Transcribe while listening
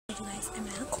guys, I'm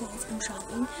at Kohl's. I'm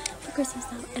shopping for Christmas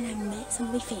stuff, and I met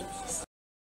somebody famous.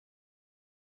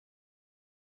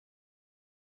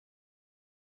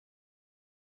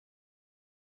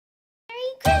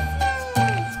 Merry Christmas!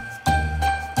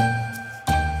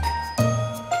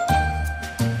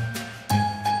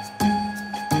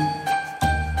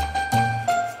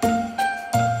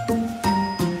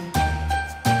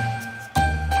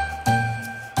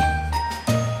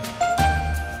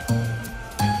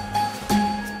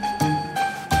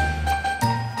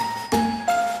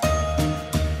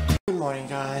 Good morning,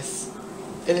 guys.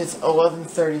 It is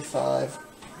 11:35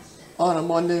 on a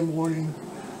Monday morning,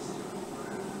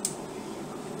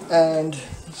 and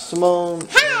Simone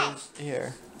is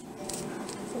here.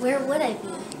 Where would I be?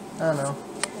 I don't know,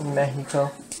 in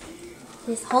Mexico.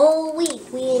 This whole week,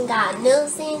 we ain't got no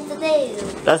thing to do.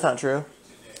 That's not true.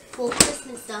 Well,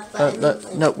 Christmas stuff,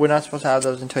 but No, we're not supposed to have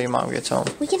those until your mom gets home.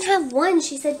 we can have one.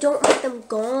 She said don't let them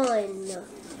gone.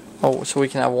 Oh, so we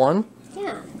can have one?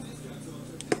 Yeah.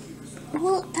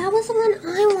 Well, that was the one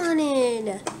I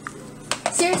wanted.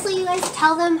 Seriously, you guys,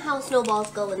 tell them how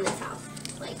snowballs go in this house.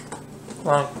 Like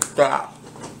that.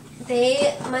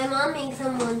 my mom makes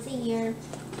them once a year,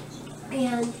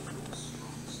 and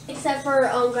except for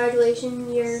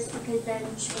graduation years, because then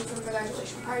she makes them for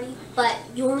graduation party. But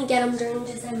you only get them during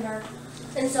December,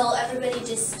 and so everybody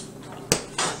just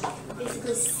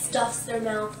basically stuffs their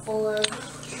mouth full of.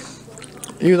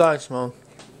 You lied, Simone.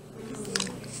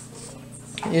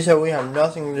 You said we have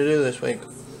nothing to do this week.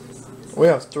 We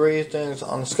have 3 things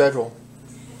on the schedule.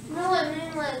 No, I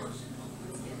mean like.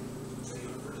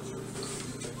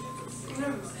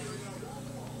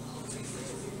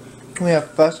 We have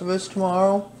Festivus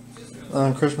tomorrow,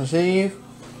 on Christmas Eve,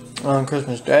 on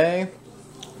Christmas Day.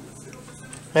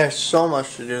 There's so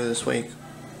much to do this week.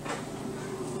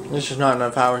 There's just not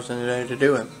enough hours in the day to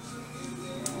do it.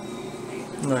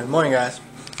 Good morning, guys.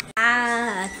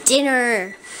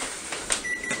 Dinner.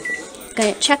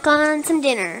 Gonna check on some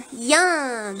dinner.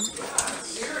 Yum!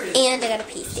 And I got a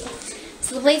pasty.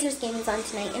 So the Blazers game is on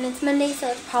tonight, and it's Monday, so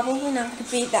it's probably not gonna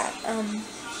be that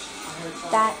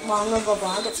long of a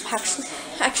vlog. It's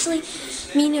actually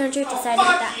me and Andrew decided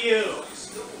that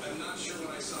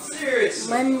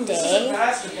Monday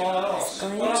is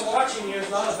going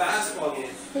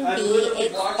to be a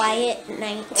quiet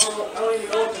night.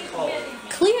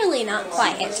 Clearly not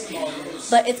quiet,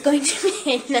 but it's going to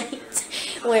be a night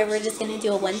where we're just going to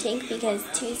do a one take because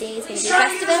Tuesday is going to be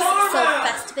Festivus, so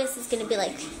Festivus is going to be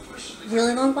like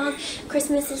really long vlog.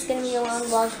 Christmas is going to be a long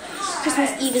vlog.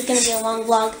 Christmas Eve is going to be a long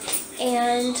vlog,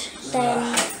 and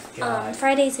then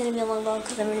Friday is going to be a long vlog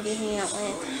because I'm going to be hanging out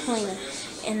with Helena.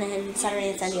 And then Saturday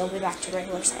and Sunday, I'll be back to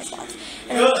regular size vlogs.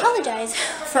 And I apologize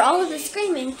for all of the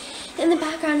screaming in the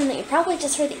background and that you probably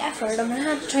just heard the F word. I'm going to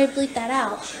have to try to bleep that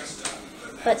out.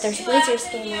 But there's a Blazers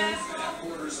game on.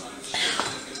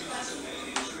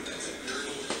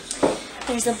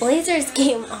 There's a Blazers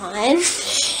game on. And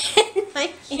my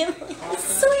family is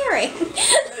swearing.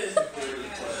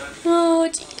 Oh,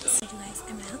 jeez. So, you guys,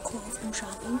 I'm at Kohl's. I'm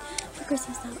shopping for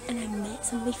Christmas stuff, and I met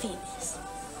somebody famous.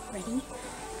 Ready?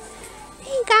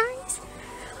 Hey guys,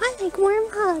 I like warm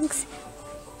hugs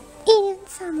and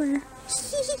summer.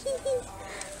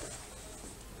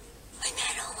 I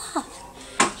met Olaf.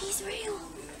 He's real.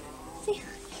 Say hi.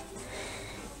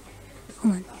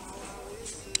 Hold on.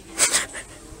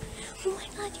 Oh my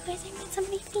god, you guys, I met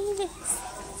somebody famous.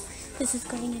 This is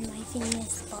going in my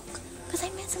famous book because I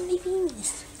met somebody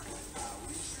famous.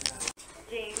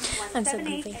 I'm so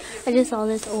goofy. I just saw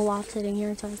this Olaf sitting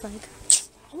here, so I was like,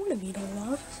 I want to meet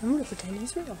Olaf, so I'm going to pretend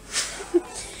he's real.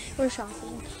 We're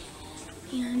shopping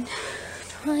and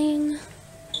trying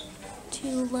to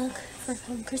look for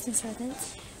some Christmas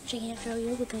presents, which I can't show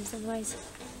you because otherwise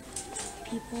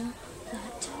people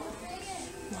that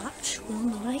watch will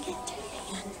know what I get.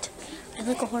 And I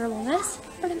look a horrible mess,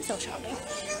 but I'm still shopping.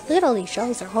 Look at all these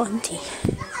shelves, they're all empty.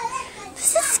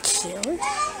 This is cute.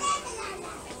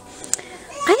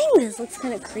 I think this looks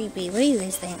kind of creepy. What do you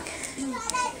guys think?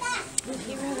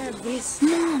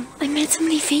 Mom, I met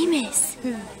somebody famous.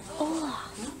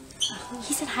 Olaf.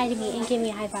 He said hi to me and gave me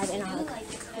a high five and a hug.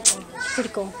 Pretty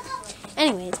cool.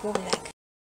 Anyways, we'll be back.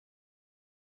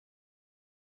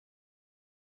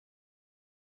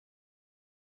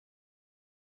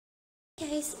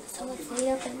 Guys, so it's late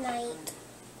up at night.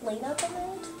 Late up at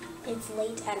night? It's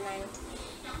late at night.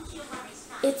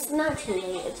 It's not too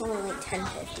late, it's only like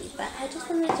 10:50, but I just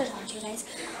wanted to talk to you guys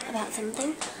about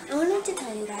something. I wanted to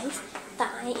tell you guys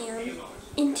that I am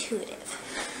intuitive.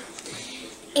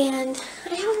 And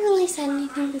I haven't really said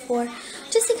anything before,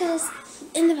 just because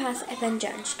in the past I've been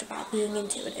judged about being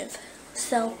intuitive.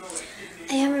 So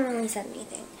I haven't really said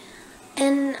anything.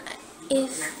 And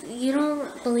if you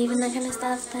don't believe in that kind of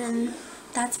stuff, then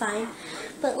that's fine.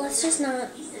 But let's just not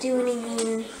do any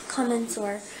mean comments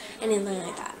or anything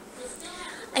like that.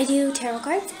 I do tarot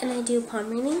cards, and I do palm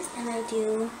readings, and I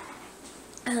do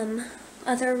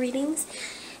other readings.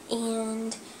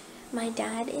 And my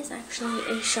dad is actually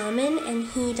a shaman, and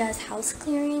he does house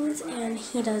clearings, and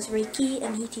he does Reiki,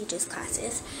 and he teaches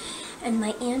classes. And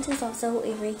my aunt is also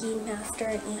a Reiki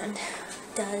master and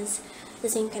does the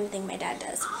same kind of thing my dad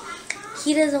does.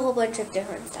 He does a whole bunch of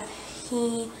different stuff.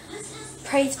 He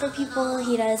prays for people,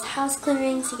 he does house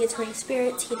clearings, he gets rid of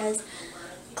spirits, he does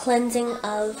cleansing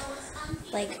of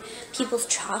like people's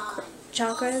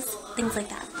chakras, things like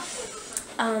that.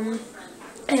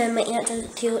 And my aunt does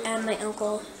it too, and my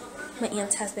uncle, my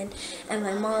aunt's husband, and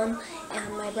my mom,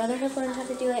 and my brother have learned how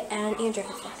to do it, and Andrew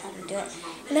has learned how to do it.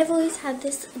 And I've always had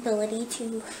this ability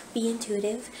to be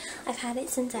intuitive. I've had it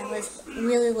since I was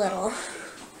really little.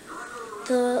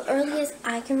 The earliest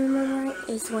I can remember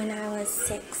is when I was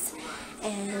 6,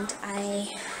 and I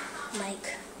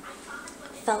like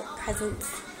felt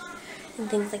presence and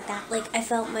things like that. Like I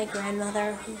felt my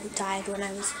grandmother, who died when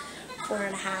I was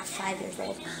 4.5, 5 years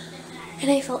old. And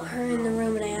I felt her in the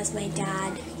room, and I asked my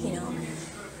dad, you know,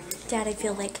 Dad, I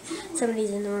feel like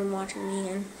somebody's in the room watching me,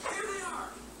 and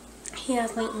he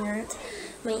asked my aunt.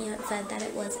 My aunt said that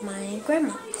it was my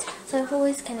grandma. So I've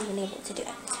always kind of been able to do it.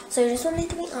 So I just wanted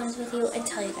to be honest with you and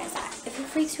tell you guys that. If it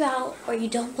freaks you out or you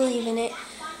don't believe in it,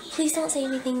 please don't say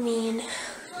anything mean.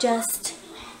 Just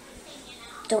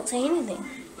don't say anything.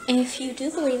 If you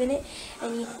do believe in it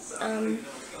and you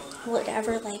would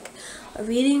ever like a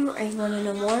reading or you want to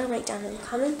know more, write down in the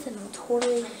comments and I'll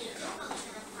totally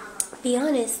be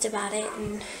honest about it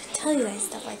and tell you guys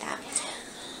stuff like that.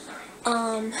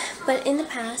 But in the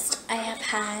past, I have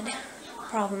had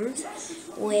problems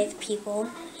with people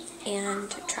and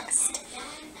trust.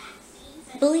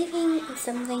 Believing is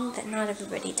something that not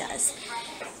everybody does.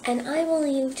 And I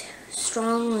believed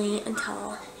strongly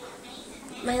until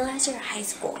my last year of high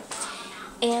school.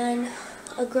 And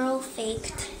a girl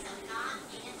faked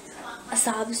a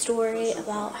sob story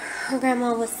about her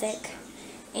grandma was sick.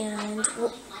 And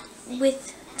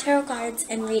with tarot cards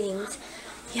and readings,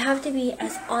 you have to be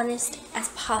as honest as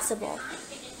possible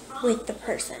with the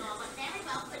person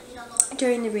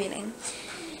during the reading.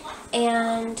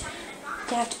 And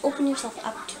you have to open yourself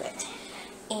up to it.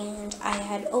 And I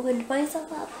had opened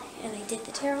myself up, and I did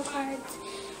the tarot cards,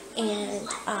 and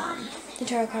the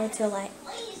tarot cards were like,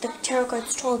 the tarot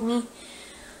cards told me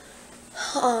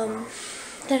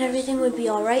that everything would be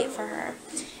alright for her.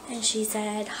 And she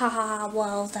said, haha,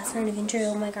 well, that's not even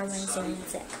true, my grandma is really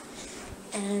sick.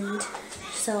 And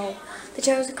so the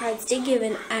tarot cards did give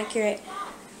an accurate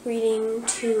reading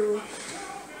to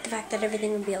the fact that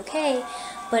everything would be okay,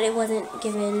 but it wasn't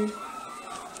given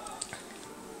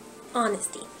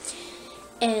honesty.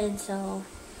 And so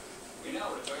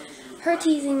her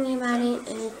teasing me about it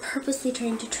and purposely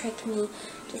trying to trick me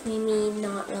just made me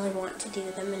not really want to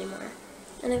do them anymore.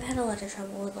 And I've had a lot of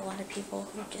trouble with a lot of people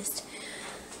who just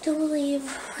don't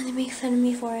believe or they make fun of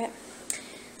me for it.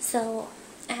 So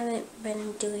I haven't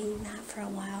been doing that for a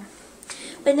while.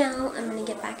 But now I'm going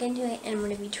to get back into it and I'm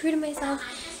going to be true to myself.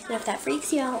 And if that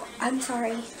freaks you out, I'm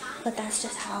sorry. But that's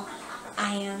just how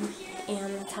I am.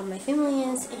 And that's how my family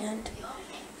is. And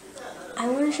I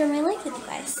want to share my life with you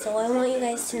guys. So I want you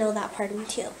guys to know that part of me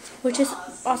too. Which is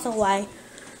also why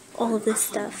all of this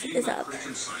stuff is up.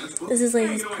 This is like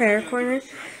his prayer corner.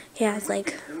 He has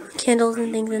like candles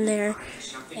and things in there.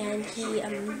 And he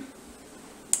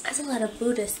has a lot of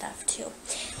Buddha stuff too.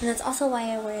 And that's also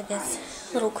why I wear this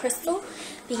little crystal,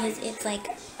 because it's like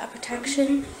a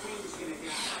protection,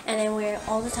 and I wear it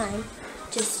all the time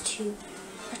just to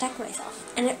protect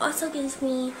myself. And it also gives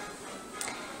me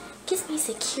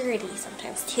security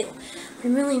sometimes too.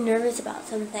 When I'm really nervous about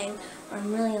something, or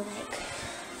I'm really like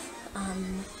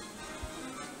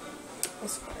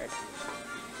what's the word?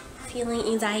 Feeling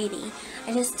anxiety.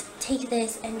 I just take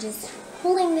this, and just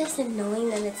holding this and knowing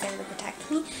that it's there to protect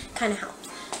me kind of helps.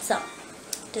 So,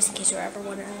 just in case you're ever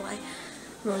wondering why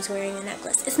I'm always wearing a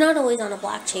necklace. It's not always on a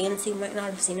black chain, so you might not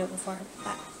have seen it before.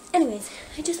 But anyways,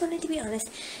 I just wanted to be honest,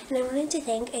 and I wanted to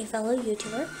thank a fellow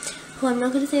YouTuber, who I'm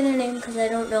not going to say their name because I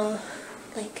don't know,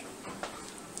 like,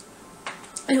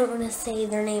 I don't want to say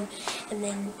their name and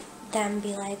then them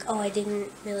be like, oh, I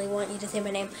didn't really want you to say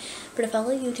my name. But a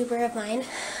fellow YouTuber of mine,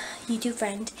 YouTube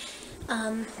friend,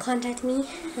 contacted me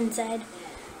and said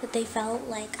that they felt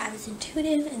like I was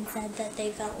intuitive, and said that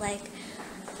they felt like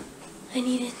I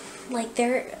needed, like,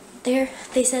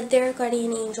 they said their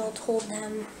guardian angel told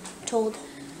them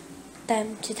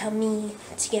to tell me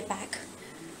to get back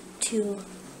to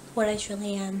what I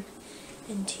truly am,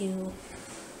 and to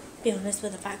be honest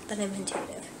with the fact that I'm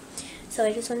intuitive. So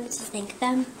I just wanted to thank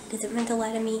them because it meant a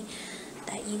lot to me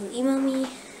that you emailed me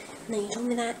and that you told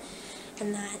me that,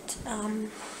 and that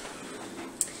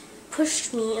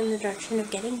pushed me in the direction of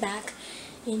getting back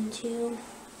into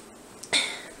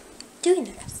doing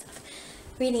that kind of stuff.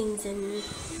 Readings and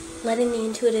letting the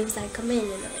intuitive side come in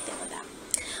and everything like that.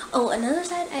 Oh, another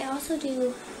side, I also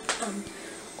do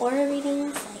aura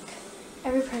readings. Like,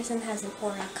 every person has an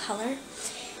aura color.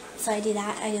 So I do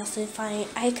that.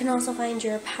 I can also find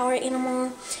your power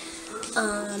animal,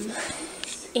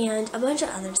 and a bunch of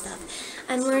other stuff.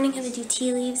 I'm learning how to do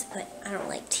tea leaves, but I don't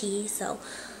like tea, so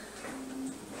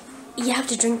you have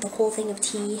to drink the whole thing of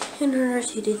tea in order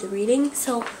to do the reading.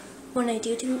 So when I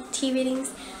do tea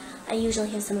readings, I usually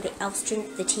have somebody else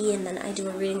drink the tea and then I do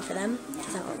a reading for them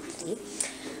because I don't like the tea.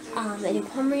 I do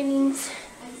palm readings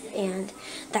and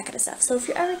that kind of stuff. So if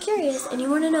you're ever curious and you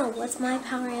want to know what's my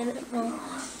power animal,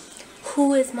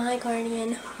 who is my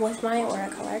guardian, what's my aura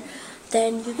color,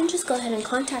 then you can just go ahead and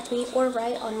contact me or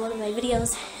write on one of my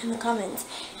videos in the comments,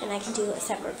 and I can do a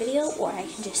separate video, or I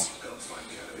can just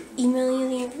email you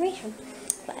the information.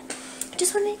 But I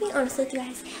just wanted to be honest with you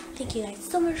guys. Thank you guys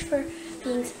so much for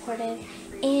being supportive,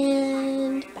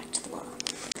 and back to the vlog.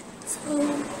 So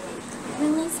I'm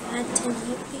really sad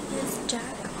tonight because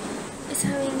Jack is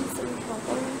having some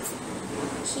problems.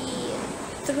 He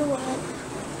threw up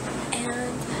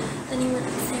and then he went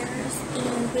upstairs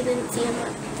and we didn't see him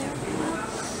up there for a while.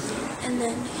 And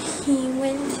then he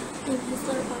went in his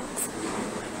litter box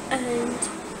and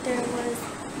there was,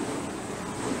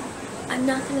 I'm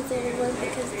not going to say it was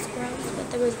because it's gross,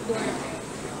 but there was blood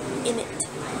in it.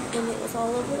 And it was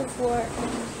all over the floor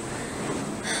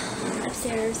and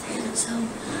upstairs. And so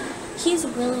he's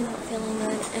really not feeling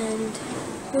good, and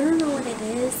we don't know what it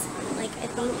is. Like, I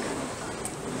think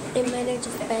it might have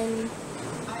just been,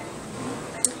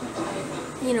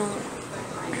 you know,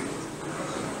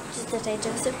 just a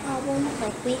digestive problem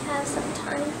like we have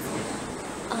sometimes.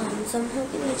 So I'm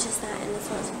hoping it's just that and it's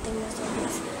not something more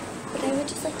serious. But I would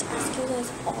just like to ask you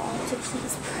guys all to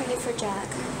please pray for Jack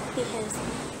because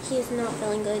he is not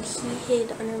feeling good. He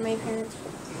hid under my parents'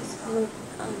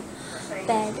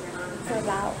 bed for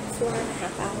about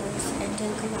 4.5 hours and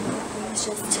didn't come out. He was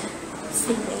just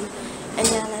sleeping. And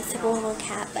yeah, that's like a little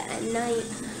cat, but at night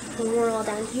when we're all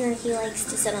down here, he likes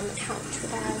to sit on the couch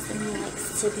with us and he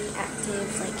likes to be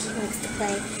active. Like, he likes to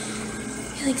play.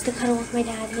 He likes to cuddle with my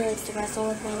dad. He likes to wrestle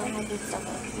with my dad and stuff.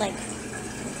 Like,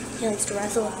 he likes to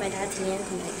wrestle with my dad's hand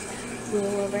and like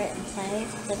roll over it and play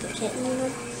like a kitten, you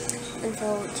know. And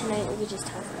so tonight we just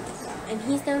have him, and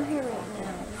he's down here right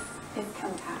now.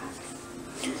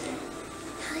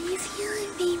 How you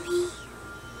feeling, baby?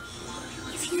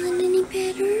 You feeling any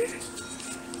better?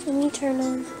 Let me turn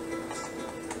on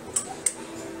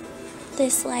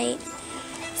this light.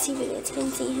 See if you guys can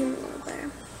see him a little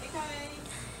better.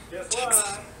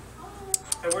 Jackson.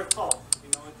 Hey, where's Paul?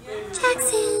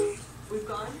 Jackson.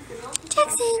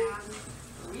 Jackson.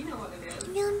 You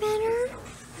feeling better?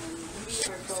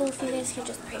 So if you guys could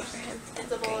just pray for him, that'd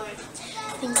be great.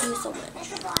 Thank you so much.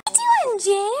 What are you doing,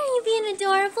 Jay? Are you being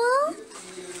adorable?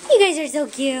 You guys are so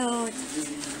cute.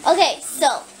 Okay,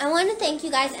 so I want to thank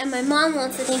you guys, and my mom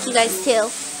wants to thank you guys too.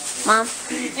 Mom.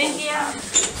 Thank you.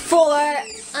 For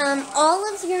all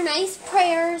of your nice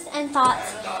prayers and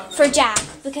thoughts for Jack,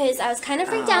 because I was kind of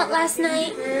freaked out last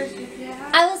night.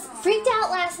 I was freaked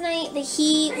out last night that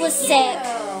he was sick,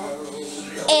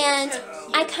 and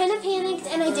I kind of panicked,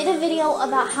 and I did a video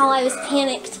about how I was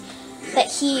panicked that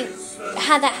he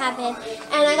had that happen,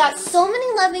 and I got so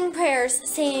many loving prayers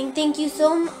saying thank you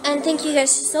and thank you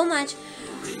guys so much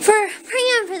for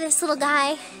praying for this little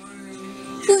guy.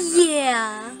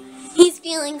 Yeah, he's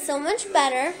feeling so much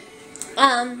better.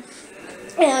 And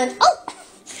oh,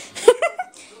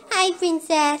 hi,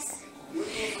 princess.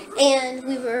 And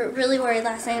we were really worried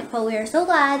last night, but we are so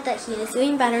glad that he is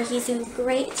doing better. He's doing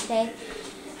great today.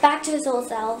 Back to his old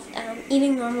self,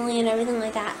 eating normally and everything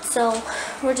like that. So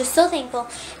we're just so thankful.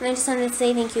 And I just wanted to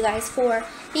say thank you guys for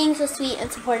being so sweet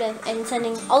and supportive and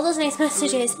sending all those nice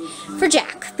messages for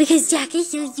Jack, because Jack is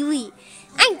so sweet.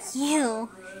 Thank you.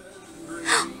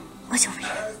 What's over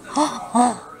here?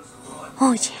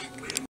 Oh, Jack.